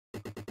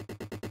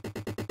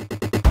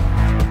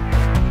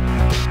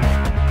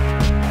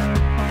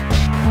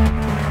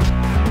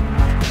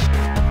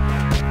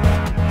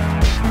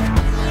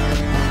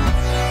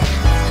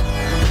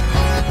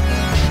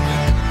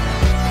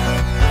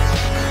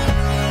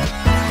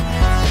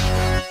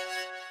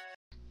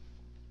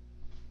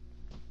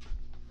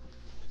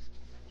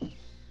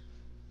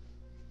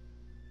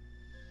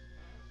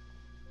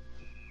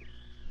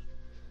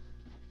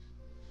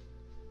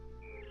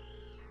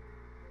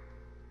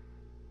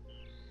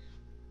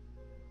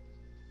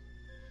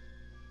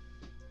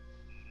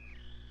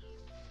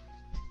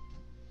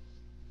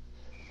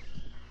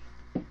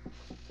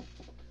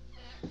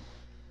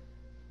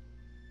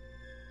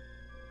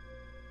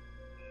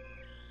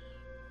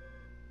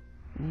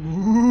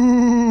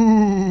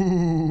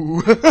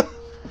Hello.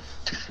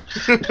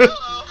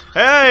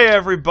 Hey,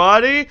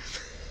 everybody!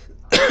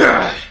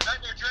 Nightmare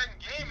Dragon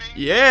Gaming.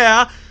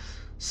 Yeah!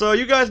 So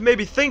you guys may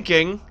be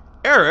thinking,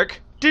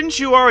 Eric, didn't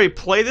you already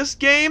play this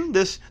game?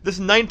 This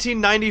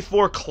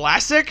 1994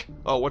 classic?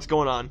 Oh, what's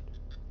going on?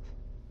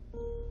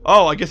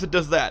 Oh, I guess it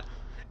does that.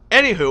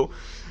 Anywho,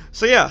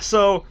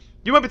 so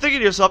you might be thinking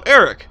to yourself,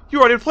 Eric,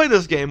 you already played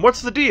this game,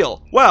 what's the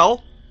deal?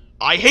 Well,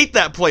 I hate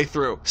that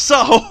playthrough,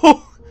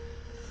 so...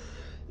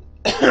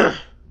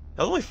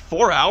 That was only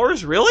 4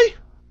 hours? Really?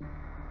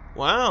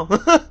 Wow.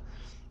 But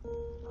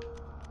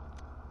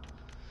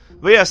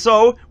yeah,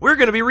 so we're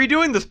going to be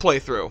redoing this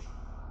playthrough.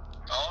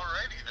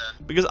 Alrighty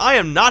then. Because I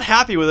am not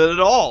happy with it at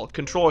all.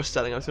 Controller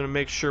setting, I was going to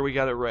make sure we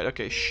got it right.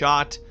 Okay,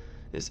 shot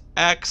is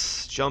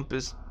X, jump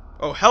is...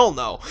 Oh, hell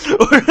no. I'm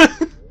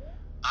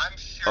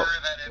sure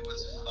that it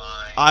was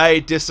fine. I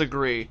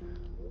disagree.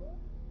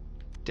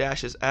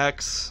 Dash is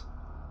X.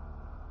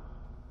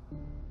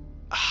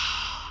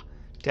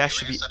 Dash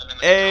should be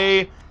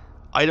A.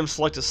 Item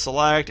select is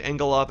select,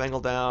 angle up,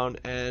 angle down,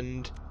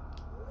 and...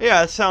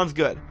 Yeah, that sounds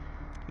good.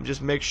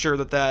 Just make sure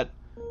that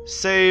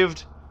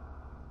saved.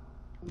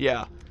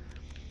 Yeah.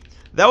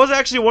 That was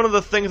actually one of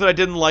the things that I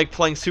didn't like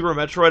playing Super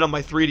Metroid on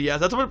my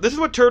 3DS. This is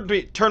what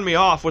turned me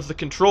off, was the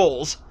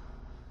controls.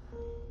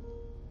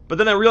 But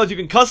then I realized you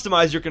can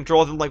customize your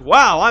controls, and I'm like,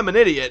 wow, I'm an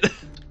idiot.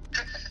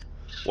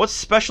 What's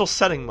special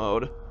setting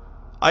mode?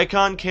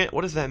 Icon can't...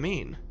 What does that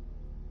mean?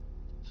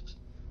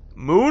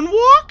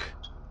 Moonwalk?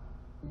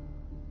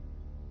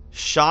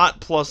 Shot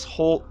plus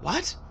hold...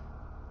 What?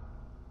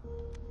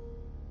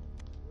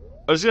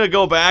 I'm just gonna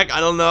go back. I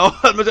don't know.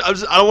 I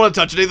don't want to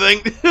touch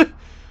anything. Please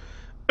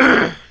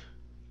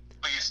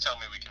tell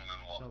me we can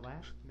moonwalk.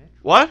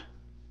 What?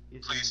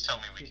 Please tell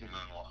me we can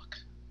moonwalk.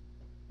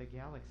 The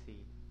galaxy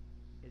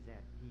is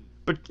at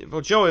peace.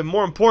 But Joey,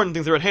 more important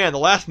things are at hand. The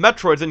last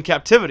Metroid's in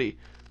captivity.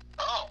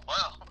 Oh,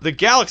 wow. The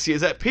galaxy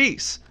is at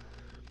peace.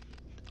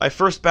 I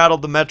first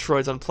battled the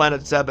Metroids on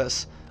planet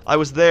Zebes. It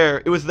was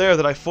there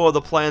that I foiled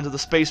the plans of the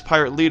space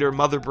pirate leader,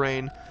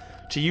 Motherbrain,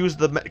 to use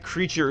the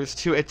creatures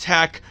to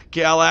attack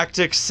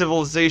galactic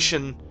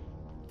civilization.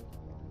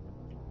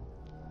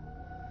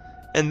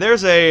 And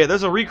there's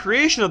a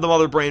recreation of the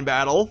Motherbrain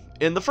battle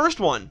in the first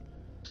one.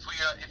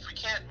 If we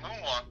can't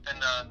moonwalk, then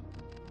how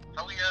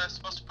are we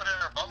supposed to put it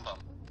in our bum bum?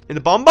 In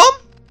the bum bum?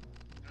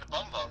 In the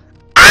bum bum.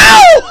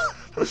 Ow!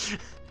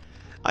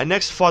 I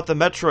next fought the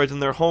Metroids in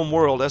their home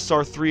world,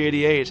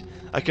 SR-388.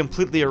 I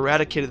completely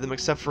eradicated them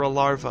except for a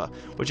larva,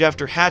 which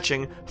after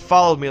hatching,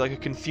 followed me like a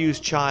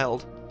confused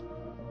child.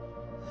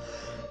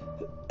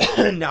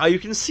 Now you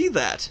can see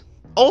that.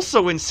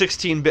 Also in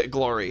 16-bit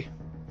glory.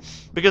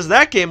 Because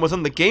that game was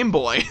on the Game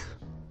Boy.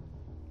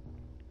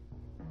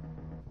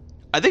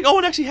 I think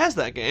Owen actually has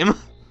that game.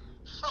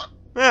 Huh.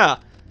 Yeah.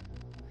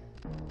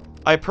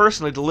 I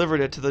personally delivered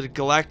it to the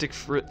Galactic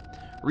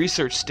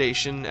Research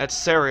Station at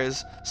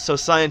Ceres so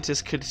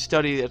scientists could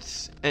study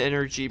its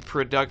energy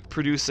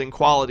producing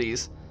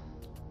qualities.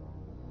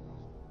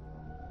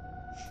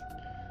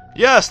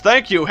 Yes,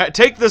 thank you.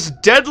 Take this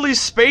deadly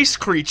space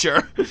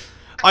creature.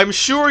 I'm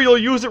sure you'll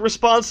use it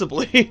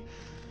responsibly.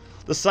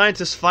 The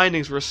scientists'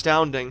 findings were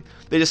astounding.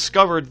 They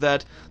discovered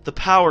that the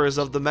powers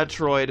of the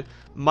Metroid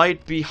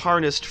might be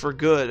harnessed for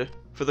good,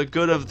 for the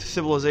good of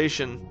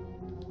civilization.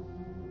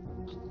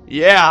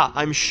 Yeah,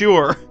 I'm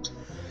sure.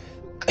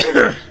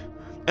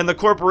 And the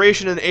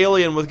corporation and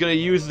alien was going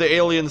to use the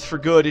aliens for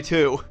good,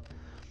 too.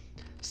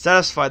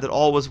 Satisfied that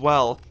all was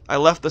well, I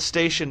left the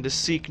station to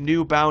seek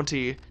new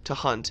bounty to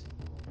hunt.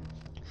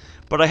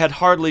 But I had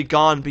hardly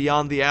gone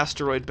beyond the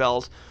asteroid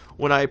belt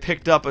when I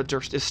picked up a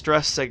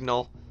distress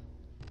signal.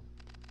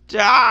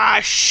 Ah,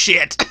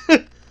 shit!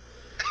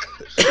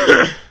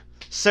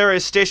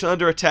 Ceres station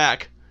under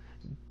attack.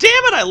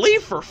 Damn it, I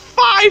leave for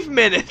 5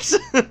 minutes!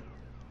 Yeah,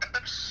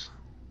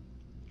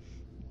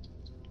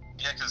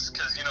 because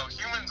you know,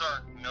 humans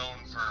aren't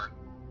known for,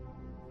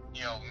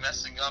 you know,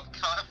 messing up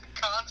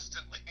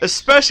constantly.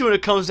 Especially when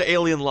it comes to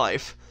alien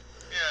life.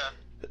 Yeah.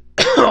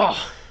 Well,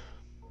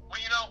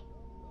 you know,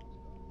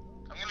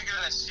 I'm gonna get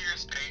in a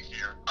serious date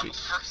here on the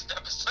first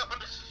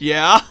episode.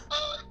 Yeah?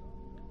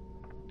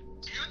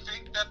 Do you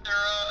think that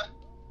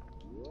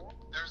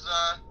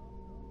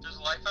there's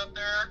life out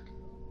there?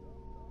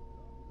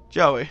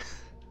 Joey.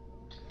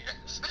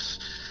 Yes.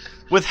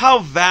 With how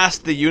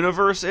vast the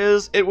universe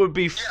is, it would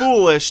be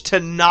foolish to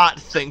not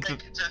think...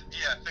 Think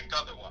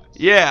otherwise.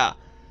 Yeah.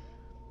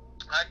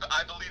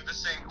 I believe the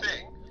same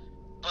thing.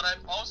 But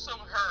I've also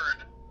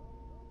heard,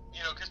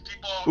 you know, because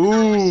people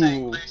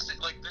Ooh. say,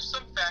 like, there's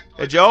some fact...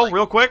 Hey, Joe, like,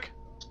 real quick.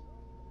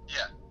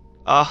 Yeah.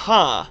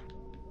 Uh-huh.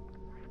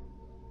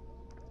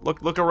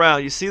 Look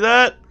around. You see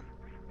that?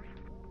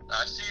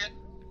 I see it.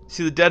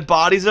 See the dead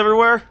bodies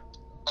everywhere?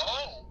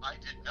 Oh, I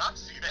did not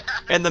see that.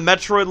 And the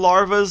Metroid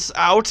larva's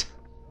out?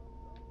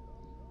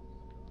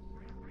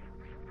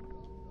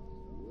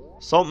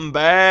 Something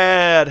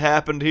bad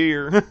happened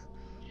here. Yep.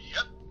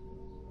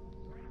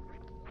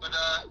 But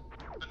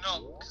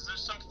no, because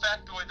there's some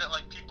factoid that,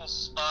 like, people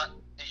spot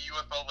a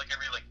UFO, like,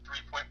 every, like,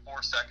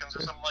 3.4 seconds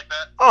or something like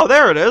that. Oh,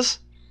 there it is.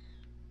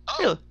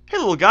 Oh, Hey,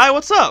 little guy,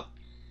 what's up?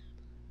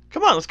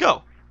 Come on, let's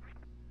go.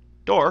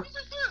 Door. it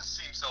doesn't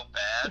seem so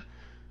bad.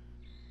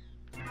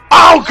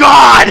 Oh,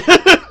 God!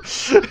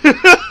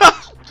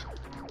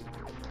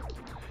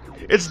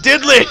 It's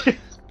Diddley!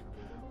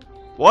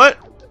 What?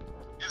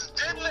 It's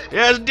deadly.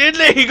 Yeah, it's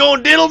Diddley! He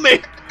gonna diddle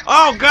me!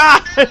 Oh,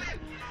 God!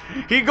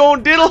 He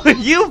gonna diddle me!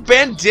 You've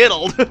been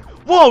diddled!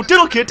 Whoa,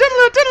 diddle kid!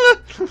 Diddle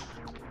diddle!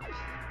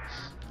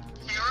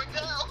 Here we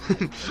go.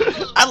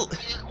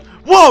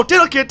 Whoa,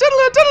 diddle kid! Diddle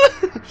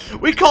diddle!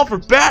 We call for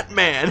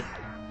Batman!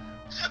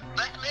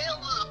 Batman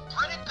was a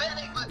pretty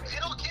penny, but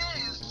Diddle Kid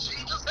is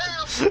cheap as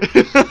hell.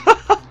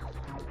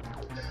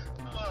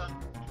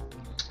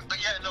 But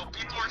yeah, no,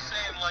 people are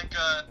saying like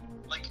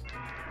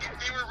if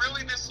they were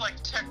really this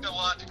like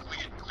technologically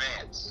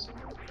advanced,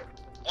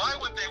 why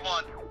would they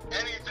want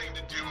anything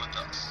to do with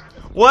us?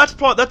 Well,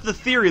 that's the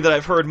theory that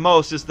I've heard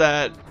most, is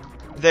that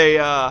they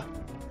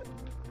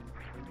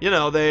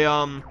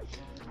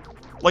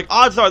like,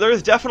 odds are there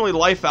is definitely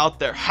life out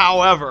there.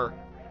 However,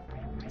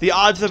 the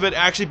odds of it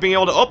actually being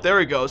able to, oh, there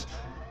he goes.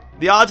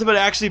 The odds of it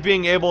actually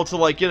being able to,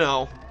 like,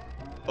 oh,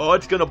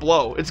 it's gonna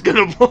blow. It's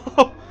gonna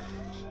blow.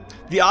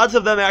 The odds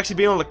of them actually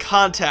being able to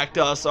contact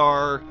us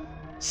are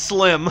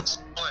slim.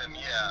 Slim,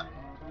 yeah.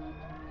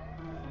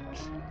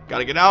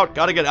 Gotta get out,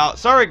 gotta get out.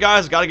 Sorry,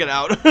 guys, gotta get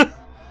out.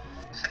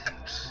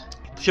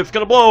 Ship's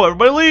gonna blow.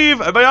 Everybody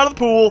leave. Everybody out of the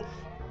pool.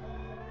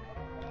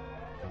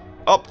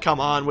 Oh, come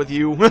on with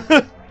you.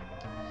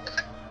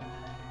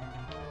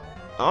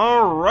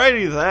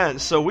 Alrighty then.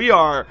 So we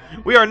are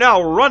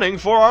now running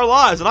for our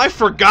lives, and I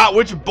forgot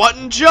which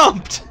button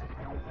jumped.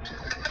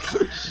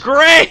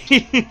 Great.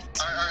 Alright,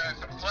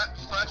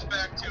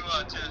 flashback to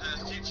the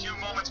few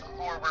moments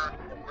before where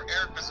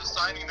Eric was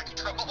assigning the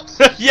controls.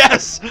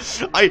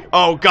 Yes.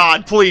 Oh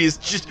God, please,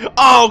 just.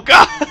 Oh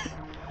God.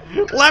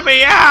 Let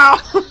me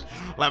out.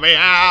 Let me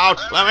out!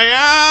 Let me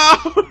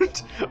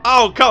out!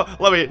 Oh, come!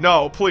 Let me.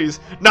 No,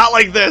 please. Not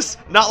like this.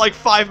 Not like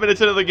 5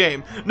 minutes into the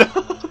game. No.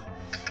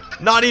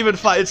 Not even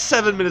 5. It's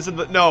 7 minutes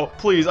into the. No,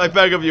 please. I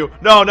beg of you.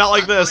 No, not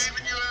like this.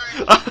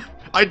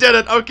 I did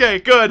it. Okay,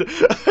 good.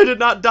 I did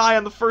not die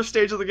on the first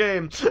stage of the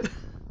game.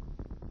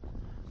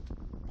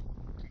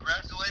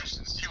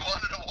 Congratulations. You won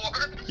an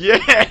award?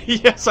 Yeah,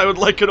 yes, I would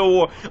like an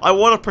award. I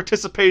want a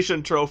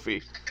participation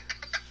trophy.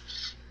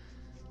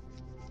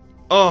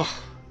 Oh.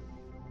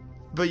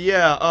 But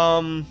yeah,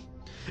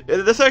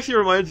 this actually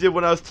reminds me of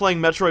when I was playing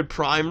Metroid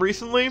Prime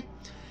recently,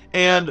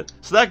 and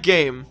so that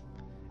game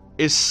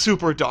is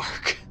super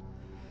dark.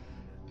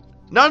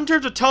 Not in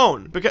terms of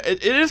tone, because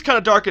it is kind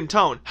of dark in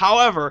tone.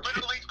 However,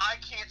 literally, I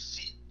can't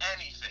see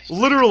anything.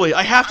 Literally,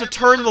 I have to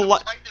turn the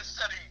brightness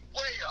setting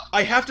way up.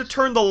 I have to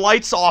turn the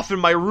lights off in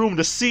my room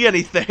to see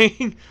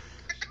anything.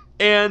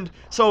 And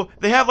so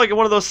they have like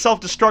one of those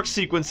self-destruct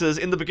sequences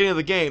in the beginning of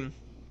the game,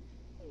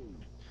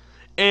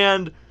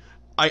 and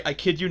I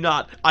kid you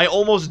not, I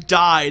almost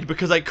died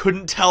because I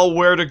couldn't tell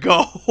where to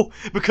go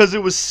because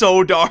it was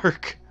so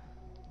dark.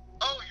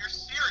 Oh, you're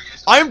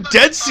serious? I'm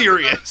dead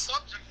serious.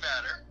 Subject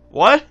matter.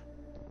 What?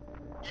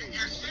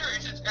 You're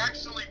serious? It's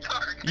actually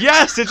dark.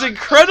 Yes, it's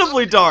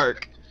incredibly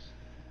dark.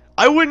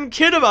 I wouldn't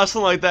kid about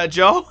something like that,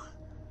 Joe.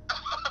 I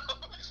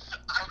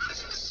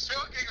was just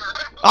joking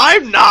around.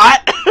 I'm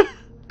not.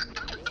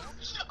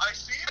 I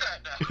see that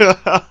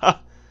now.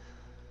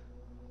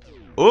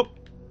 Oop.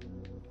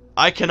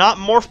 I cannot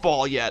morph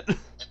ball yet. It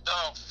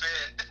don't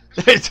fit.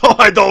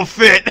 I don't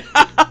fit.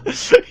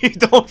 You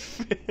don't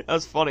fit.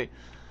 That's funny.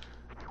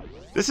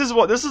 This is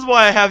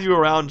why I have you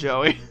around,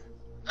 Joey.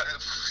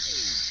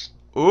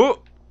 Ooh.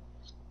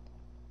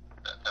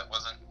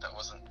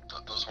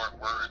 Those weren't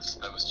words.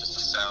 That was just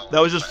a sound.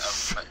 That was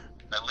just.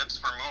 My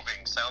lips were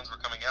moving. Sounds were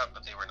coming out,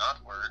 but they were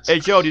not words. Hey,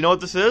 Joe, do you know what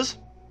this is?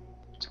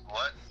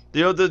 What? Do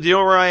you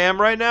know where I am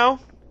right now?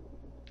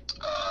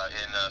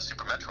 In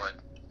Super Metroid.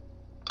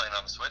 Playing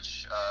on the Switch.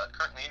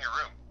 Currently in your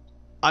room.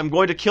 I'm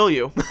going to kill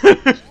you.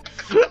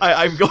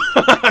 I'm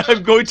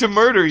going to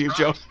murder you,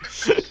 Joe.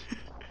 No,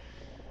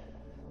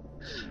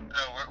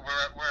 where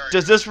are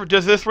Does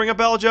this ring a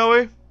bell,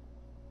 Joey?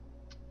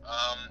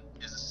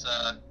 Is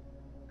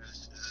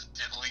this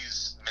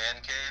Diddley's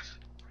man cave?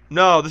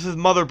 No, this is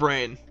Mother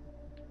Brain.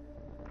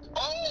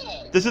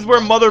 Oh! This is where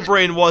Mother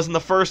Brain was in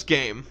the first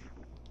game.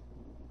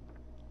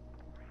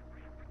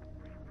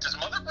 Does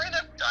Mother Brain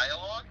have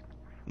dialogue?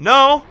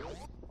 No.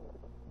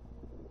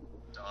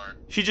 Darn.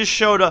 She just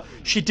showed up.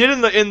 She did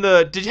in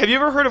the. Have you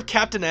ever heard of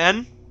Captain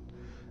N?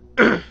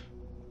 It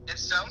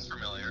sounds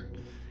familiar.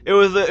 It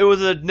was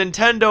a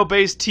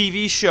Nintendo-based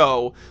TV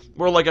show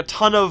where like a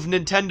ton of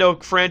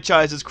Nintendo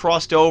franchises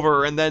crossed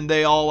over, and then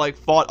they all like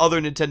fought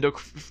other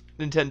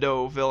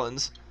Nintendo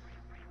villains.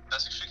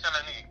 That's actually kind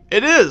of neat.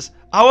 It is.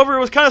 However, it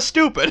was kind of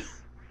stupid.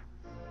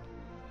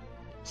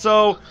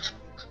 So,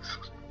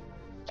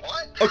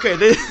 What? okay,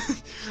 they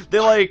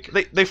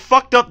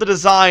fucked up the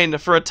design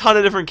for a ton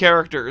of different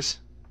characters.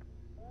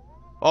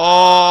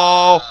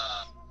 Oh,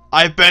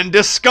 I've been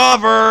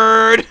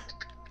discovered.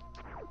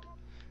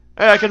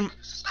 Hey, I can.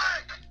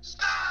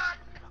 Snack!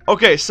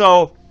 Okay,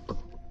 so.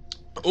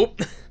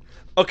 Oop.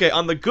 Okay,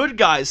 on the good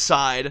guys'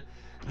 side,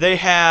 They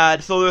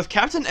had, so there was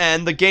Captain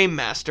N, the Game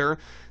Master.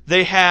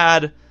 They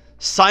had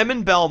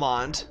Simon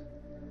Belmont.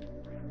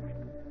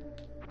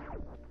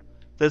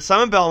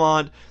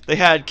 They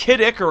had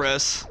Kid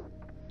Icarus.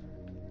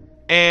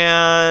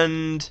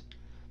 And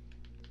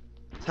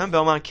Simon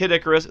Belmont, Kid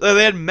Icarus.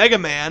 They had Mega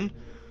Man,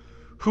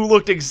 who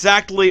looked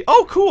exactly...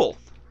 Oh, cool.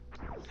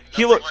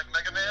 He looked like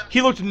Mega Man?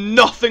 He looked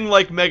nothing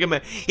like Mega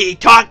Man. He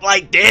talked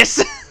like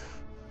this.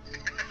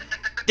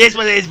 This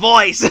was his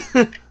voice. I'm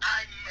Mega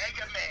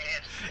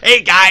Man.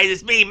 Hey guys,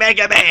 it's me,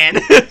 Mega Man.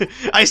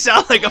 I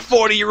sound like a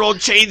 40-year-old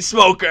chain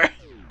smoker.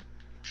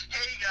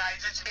 Hey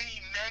guys, it's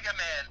me, Mega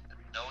Man.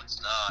 No,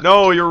 it's not.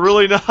 No, you're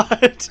really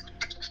not.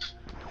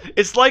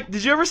 It's like,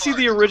 did you ever see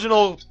the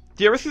original?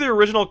 Do you ever see the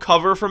original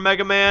cover for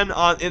Mega Man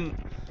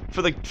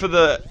for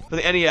the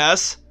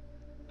NES?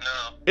 No.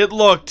 It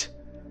looked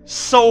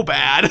so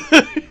bad.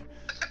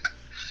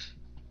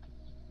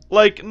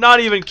 Like, not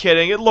even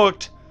kidding. It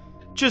looked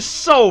just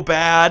so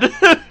bad. Yeah,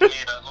 let me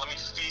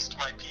feast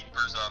my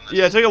peepers on this.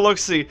 Yeah, take a look.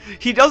 See,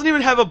 he doesn't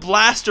even have a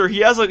blaster.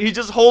 He's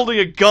just holding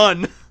a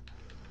gun.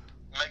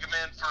 Mega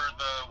Man for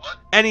the what?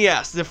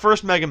 NES, the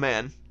first Mega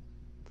Man.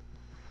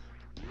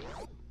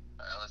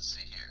 Let's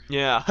see here.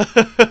 Yeah. I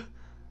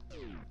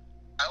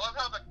love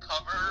how the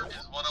cover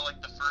is one of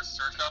like the first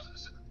search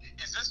options.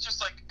 Is this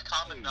just like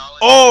common knowledge?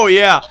 Oh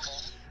yeah.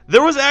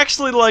 There was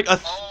actually like a.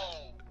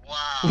 Oh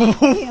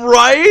wow.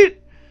 Right?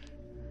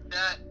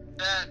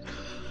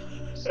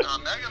 It's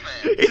not Mega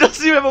Man. He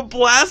doesn't even have a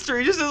blaster.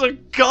 He just has a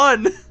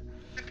gun.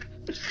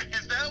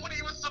 Is that what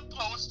he was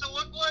supposed to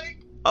look like?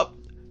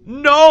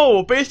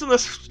 No. Based on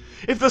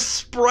if the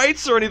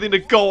sprites or anything to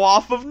go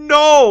off of,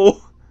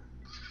 no.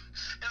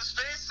 His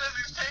face says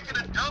he's taking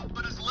a dump,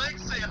 but his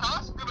legs say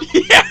hospital.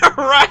 Yeah,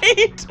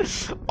 right?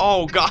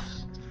 Oh, God.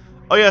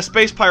 Oh, yeah,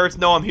 Space Pirates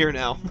know I'm here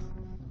now.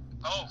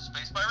 Oh,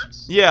 Space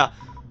Pirates? Yeah.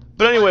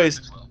 But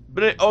anyways,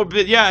 but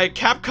yeah,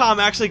 Capcom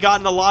actually got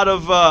in a lot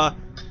of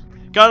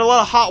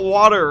hot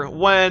water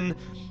when,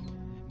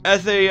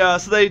 as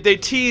so they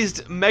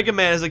teased Mega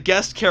Man as a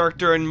guest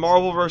character in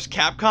Marvel vs.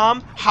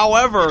 Capcom.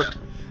 However, Yeah.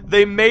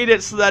 they made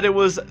it so that it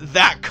was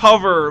that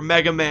cover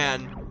Mega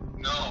Man.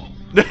 No.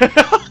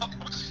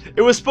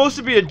 It was supposed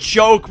to be a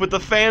joke, but the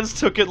fans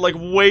took it like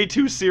way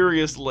too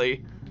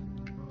seriously.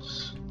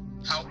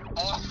 How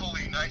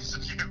awfully nice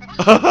of you.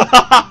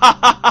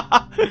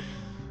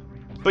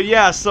 But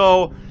yeah,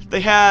 so they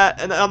had,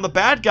 and on the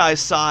bad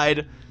guys'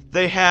 side,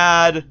 they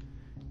had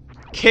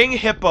King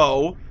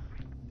Hippo,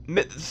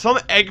 some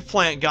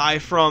eggplant guy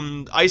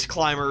from Ice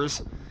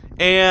Climbers,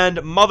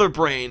 and Mother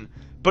Brain.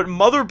 But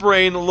Mother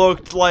Brain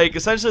looked like,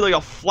 essentially like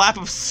a flap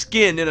of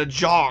skin in a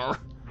jar.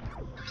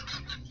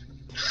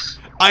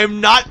 I'm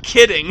not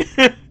kidding.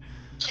 Can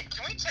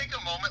we take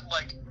a moment,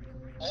 like,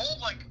 all,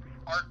 like,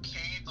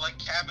 arcade, like,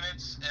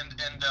 cabinets and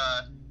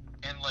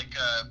like,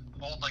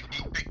 old, like,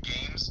 8-bit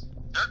games,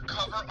 their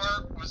cover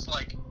art was,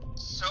 like,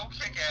 so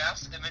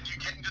kick-ass, and then you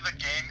get into the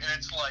game, and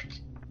it's, like...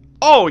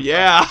 Oh,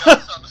 yeah.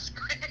 On the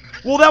screen.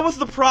 Well, that was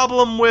the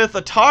problem with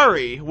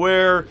Atari,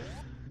 where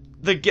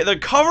the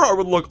cover art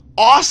would look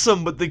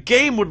awesome, but the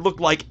game would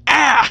look like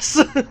ass.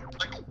 Like,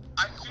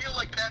 I feel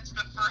like that's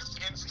the first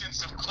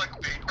instance of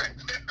clickbait right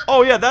there.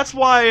 Oh yeah, that's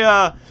why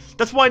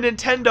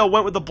Nintendo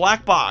went with the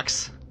black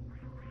box.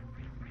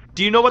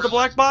 Do you know about the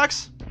black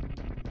box?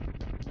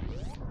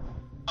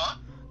 Huh?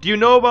 Do you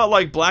know about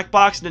like black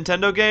box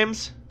Nintendo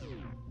games?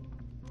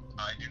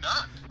 I do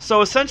not.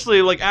 So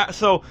essentially, like,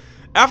 so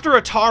after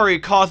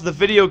Atari caused the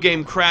video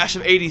game crash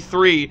of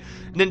 '83,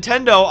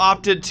 Nintendo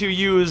opted to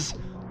use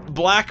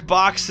black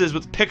boxes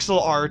with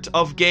pixel art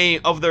of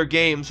their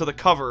games for the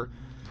cover,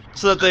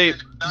 so that they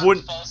Not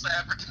wouldn't. false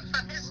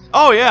advertise.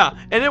 Oh yeah,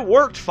 and it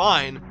worked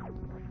fine.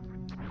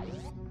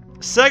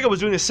 Sega was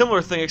doing a similar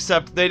thing,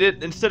 except they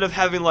did, instead of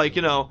having like,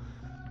 you know,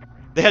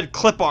 they had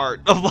clip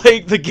art of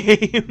like the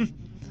game.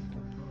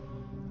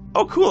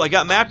 Oh cool, I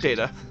got map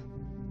data.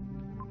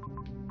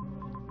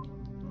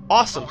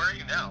 Awesome. Oh, where are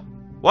you now?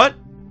 What?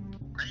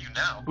 Where are you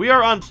now? We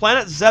are on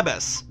planet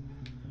Zebes.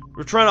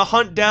 We're trying to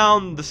hunt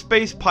down the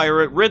space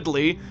pirate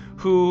Ridley,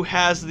 who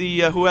has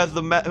the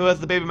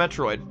baby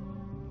Metroid.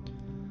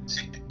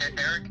 See,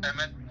 Eric, I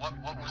meant what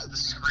was the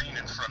screen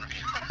in front of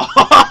you?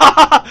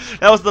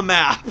 That was the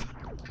map.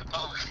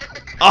 Oh, okay.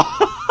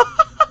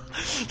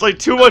 It's like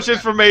too much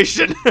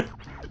information. I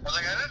was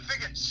like, I didn't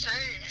think it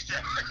changed.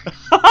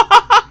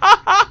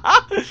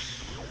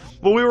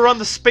 Well, we were on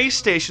the space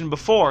station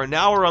before.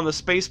 Now we're on the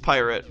space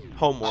pirate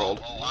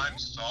homeworld. Oh, I'm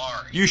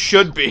sorry. You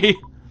should be.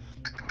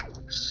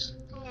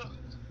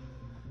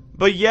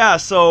 But yeah,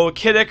 so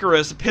Kid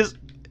Icarus,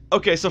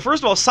 okay, so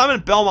first of all,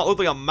 Simon Belmont looked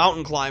like a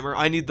mountain climber.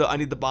 I need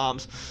the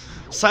bombs.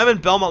 Simon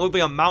Belmont looked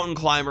like a mountain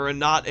climber and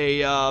not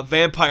a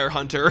vampire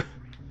hunter.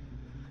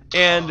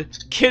 And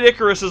Kid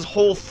Icarus's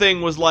whole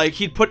thing was like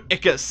he'd put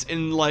Icus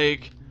in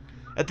like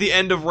at the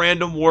end of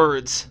random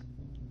words.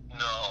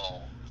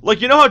 No. Like,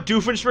 you know how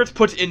Doofenshmirtz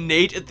puts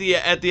innate at the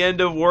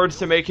end of words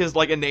to make his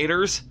like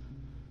innators?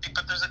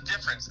 But there's a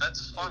difference.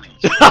 That's funny.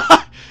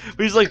 But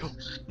he's like,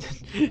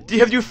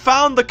 have you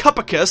found the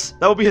Cupicus?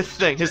 That would be his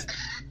thing. That's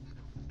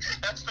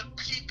the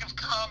P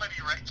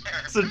comedy right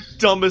there. It's the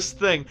dumbest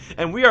thing.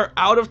 And we are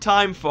out of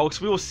time, folks.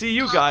 We will see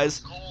you guys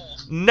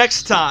Gold.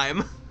 next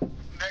time.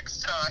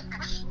 Next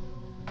time.